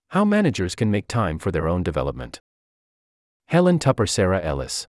How managers can make time for their own development. Helen Tupper, Sarah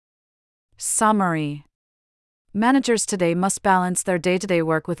Ellis. Summary. Managers today must balance their day-to-day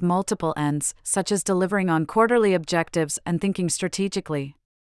work with multiple ends, such as delivering on quarterly objectives and thinking strategically.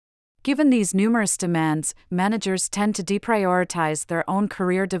 Given these numerous demands, managers tend to deprioritize their own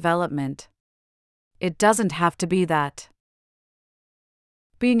career development. It doesn't have to be that.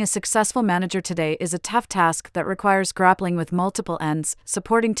 Being a successful manager today is a tough task that requires grappling with multiple ends,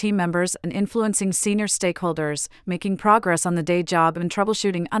 supporting team members and influencing senior stakeholders, making progress on the day job and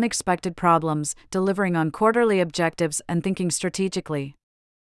troubleshooting unexpected problems, delivering on quarterly objectives and thinking strategically.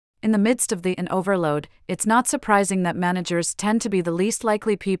 In the midst of the overload, it's not surprising that managers tend to be the least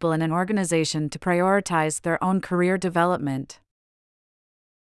likely people in an organization to prioritize their own career development.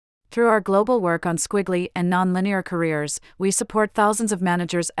 Through our global work on squiggly and nonlinear careers, we support thousands of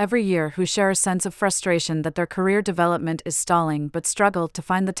managers every year who share a sense of frustration that their career development is stalling but struggle to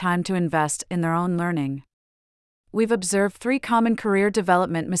find the time to invest in their own learning. We've observed 3 common career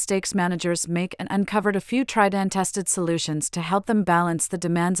development mistakes managers make and uncovered a few tried and tested solutions to help them balance the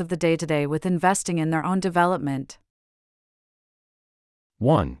demands of the day-to-day with investing in their own development.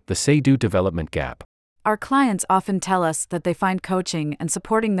 1. The say-do development gap. Our clients often tell us that they find coaching and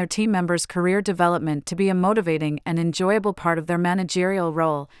supporting their team members' career development to be a motivating and enjoyable part of their managerial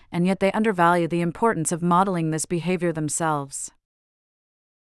role, and yet they undervalue the importance of modeling this behavior themselves.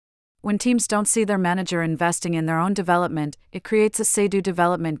 When teams don't see their manager investing in their own development, it creates a say-do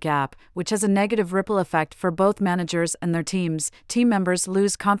development gap, which has a negative ripple effect for both managers and their teams. Team members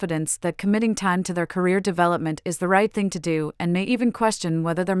lose confidence that committing time to their career development is the right thing to do and may even question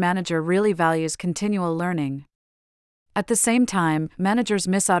whether their manager really values continual learning. At the same time, managers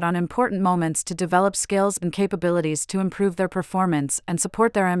miss out on important moments to develop skills and capabilities to improve their performance and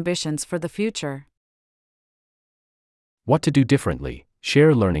support their ambitions for the future. What to do differently.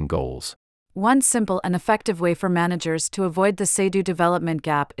 Share learning goals. One simple and effective way for managers to avoid the say-do development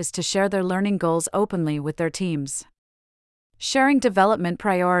gap is to share their learning goals openly with their teams. Sharing development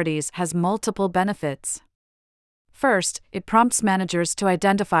priorities has multiple benefits. First, it prompts managers to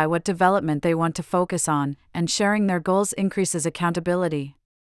identify what development they want to focus on, and sharing their goals increases accountability.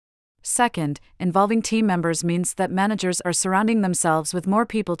 Second, involving team members means that managers are surrounding themselves with more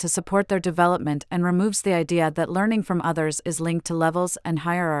people to support their development and removes the idea that learning from others is linked to levels and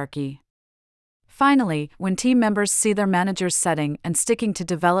hierarchy. Finally, when team members see their managers setting and sticking to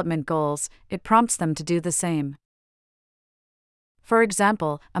development goals, it prompts them to do the same. For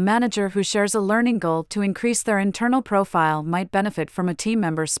example, a manager who shares a learning goal to increase their internal profile might benefit from a team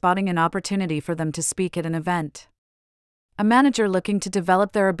member spotting an opportunity for them to speak at an event. A manager looking to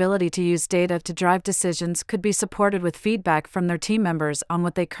develop their ability to use data to drive decisions could be supported with feedback from their team members on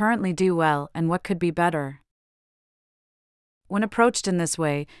what they currently do well and what could be better. When approached in this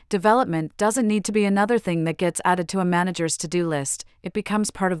way, development doesn't need to be another thing that gets added to a manager's to-do list. It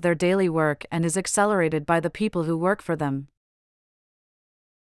becomes part of their daily work and is accelerated by the people who work for them.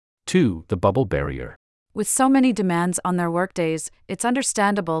 2. The bubble barrier. With so many demands on their workdays, it's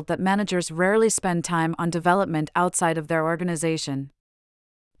understandable that managers rarely spend time on development outside of their organization.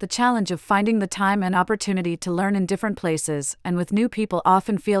 The challenge of finding the time and opportunity to learn in different places and with new people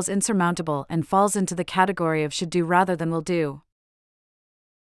often feels insurmountable and falls into the category of should do rather than will do.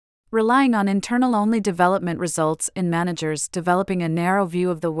 Relying on internal-only development results in managers developing a narrow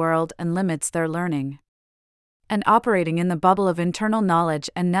view of the world and limits their learning. And operating in the bubble of internal knowledge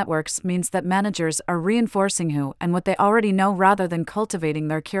and networks means that managers are reinforcing who and what they already know rather than cultivating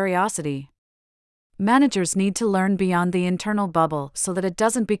their curiosity. Managers need to learn beyond the internal bubble so that it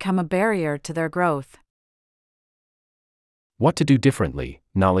doesn't become a barrier to their growth. What to do differently.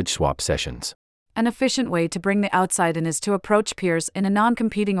 Knowledge swap sessions. An efficient way to bring the outside in is to approach peers in a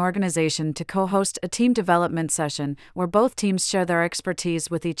non-competing organization to co-host a team development session where both teams share their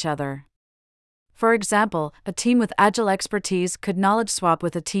expertise with each other. For example, a team with agile expertise could knowledge swap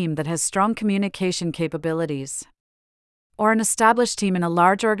with a team that has strong communication capabilities. Or an established team in a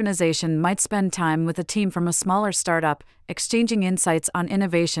large organization might spend time with a team from a smaller startup, exchanging insights on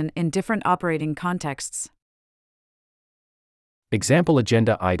innovation in different operating contexts. Example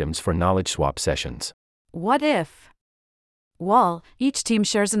agenda items for knowledge swap sessions. What if? Well, each team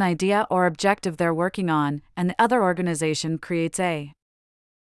shares an idea or objective they're working on, and the other organization creates a.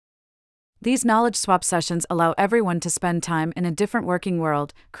 These knowledge swap sessions allow everyone to spend time in a different working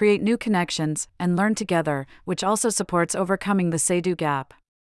world, create new connections, and learn together, which also supports overcoming the say-do gap.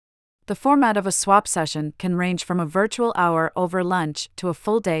 The format of a swap session can range from a virtual hour over lunch to a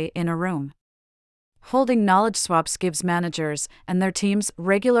full day in a room. Holding knowledge swaps gives managers and their teams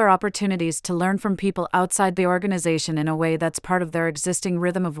regular opportunities to learn from people outside the organization in a way that's part of their existing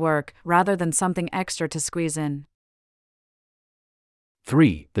rhythm of work, rather than something extra to squeeze in.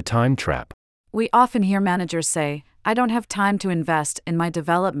 3. The time trap. We often hear managers say, "I don't have time to invest in my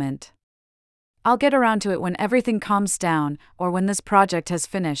development. I'll get around to it when everything calms down, or when this project has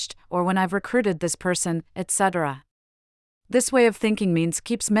finished, or when I've recruited this person, etc." This way of thinking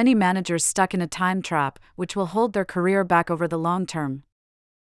keeps many managers stuck in a time trap, which will hold their career back over the long term.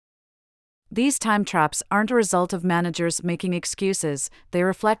 These time traps aren't a result of managers making excuses, they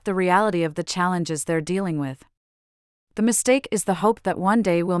reflect the reality of the challenges they're dealing with. The mistake is the hope that one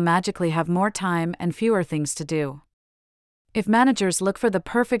day we'll magically have more time and fewer things to do. If managers look for the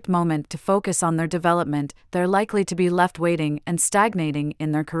perfect moment to focus on their development, they're likely to be left waiting and stagnating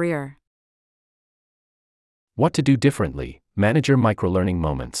in their career. What to do differently? Manager microlearning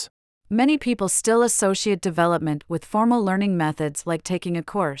moments. Many people still associate development with formal learning methods like taking a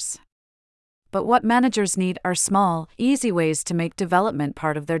course. But what managers need are small, easy ways to make development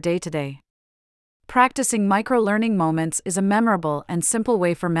part of their day-to-day. Practicing microlearning moments is a memorable and simple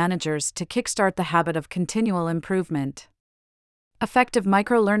way for managers to kickstart the habit of continual improvement. Effective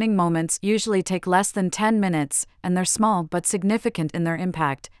microlearning moments usually take less than 10 minutes, and they're small but significant in their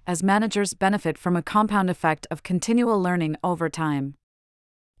impact, as managers benefit from a compound effect of continual learning over time.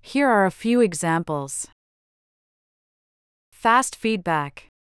 Here are a few examples. Fast feedback.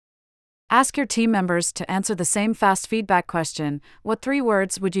 Ask your team members to answer the same fast feedback question: "What 3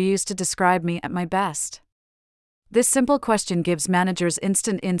 words would you use to describe me at my best?" This simple question gives managers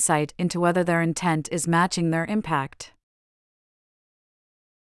instant insight into whether their intent is matching their impact.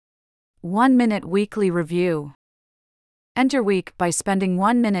 1-minute weekly review. End your week by spending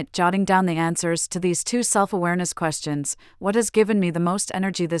 1 minute jotting down the answers to these 2 self-awareness questions. What has given me the most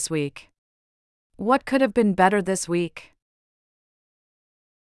energy this week? What could have been better this week?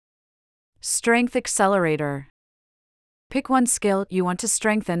 Strength Accelerator. Pick one skill you want to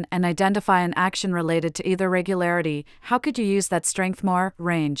strengthen and identify an action related to either regularity. How could you use that strength more?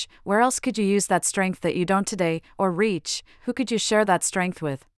 Range. Where else could you use that strength that you don't today? Or reach. Who could you share that strength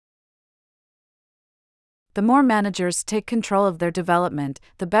with? The more managers take control of their development,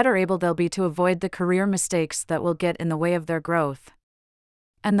 the better able they'll be to avoid the career mistakes that will get in the way of their growth.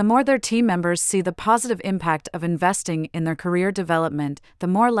 And the more their team members see the positive impact of investing in their career development, the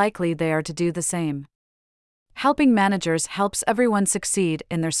more likely they are to do the same. Helping managers helps everyone succeed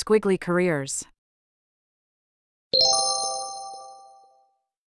in their squiggly careers.